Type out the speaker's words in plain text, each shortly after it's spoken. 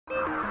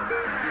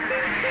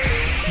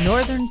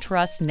Northern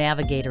Trust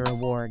Navigator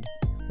Award,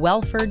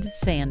 Welford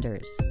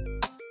Sanders.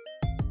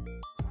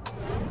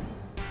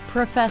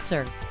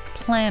 Professor,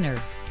 planner,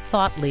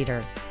 thought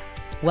leader.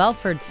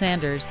 Welford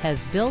Sanders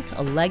has built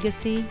a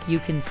legacy you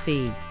can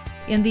see.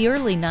 In the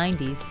early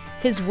 90s,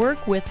 his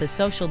work with the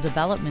Social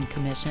Development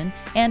Commission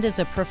and as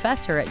a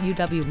professor at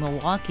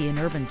UW-Milwaukee in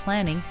urban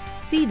planning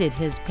seeded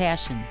his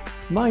passion.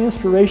 My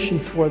inspiration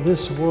for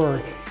this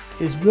work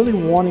is really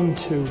wanting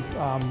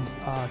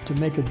to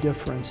make a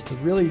difference, to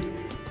really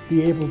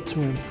be able to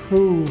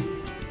improve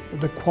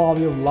the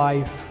quality of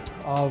life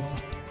of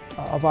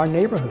our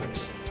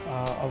neighborhoods,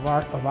 of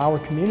our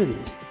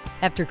communities.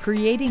 After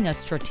creating a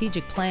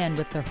strategic plan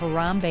with the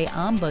Harambe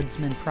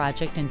Ombudsman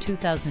Project in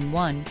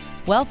 2001,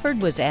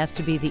 Welford was asked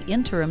to be the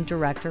interim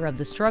director of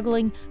the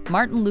struggling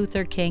Martin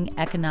Luther King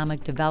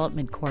Economic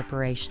Development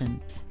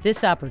Corporation.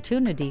 This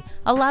opportunity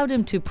allowed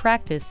him to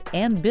practice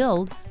and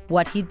build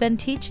what he'd been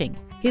teaching.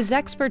 His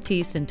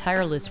expertise and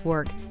tireless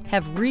work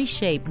have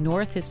reshaped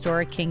North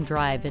Historic King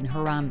Drive in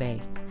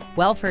Harambe.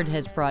 Welford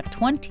has brought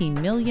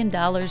 $20 million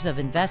of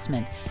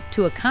investment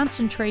to a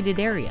concentrated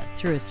area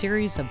through a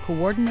series of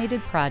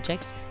coordinated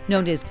projects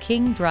known as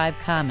King Drive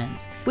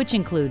Commons, which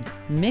include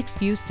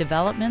mixed-use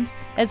developments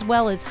as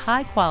well as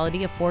high-quality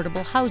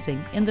affordable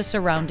housing in the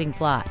surrounding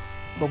blocks.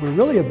 But we're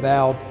really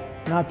about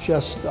not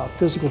just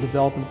physical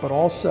development, but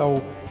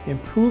also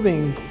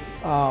improving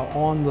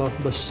on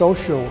the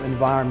social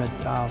environment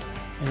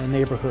in a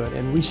neighborhood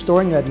and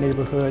restoring that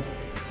neighborhood.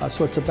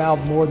 So it's about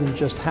more than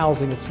just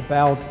housing. It's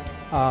about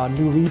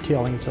new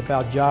retailing, it's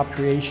about job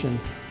creation,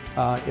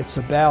 it's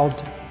about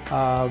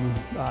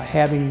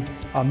having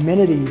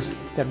amenities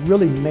that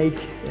really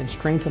make and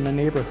strengthen the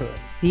neighborhood.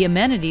 The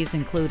amenities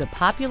include a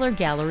popular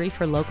gallery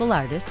for local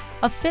artists,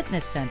 a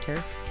fitness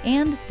center,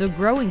 and the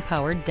Growing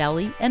Power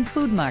deli and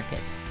food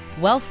market.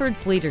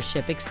 Welford's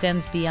leadership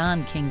extends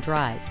beyond King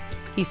Drive.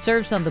 He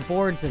serves on the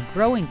boards of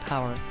Growing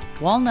Power,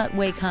 Walnut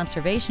Way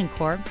Conservation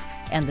Corp.,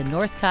 and the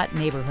Northcott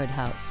Neighborhood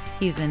House.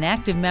 He's an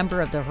active member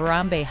of the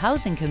Harambe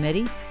Housing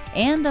Committee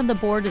and on the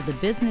board of the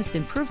Business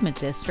Improvement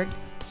District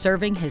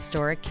serving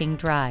historic King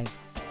Drive.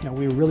 You know,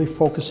 we're really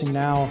focusing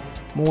now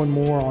more and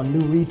more on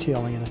new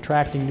retailing and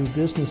attracting new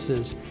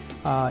businesses,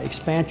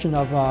 expansion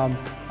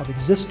of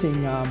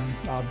existing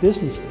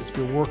businesses.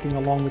 We're working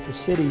along with the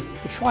city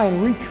to try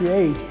and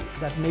recreate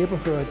that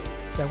neighborhood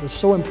that was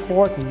so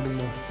important in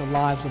the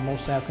lives of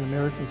most African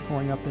Americans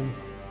growing up in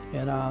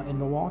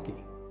Milwaukee.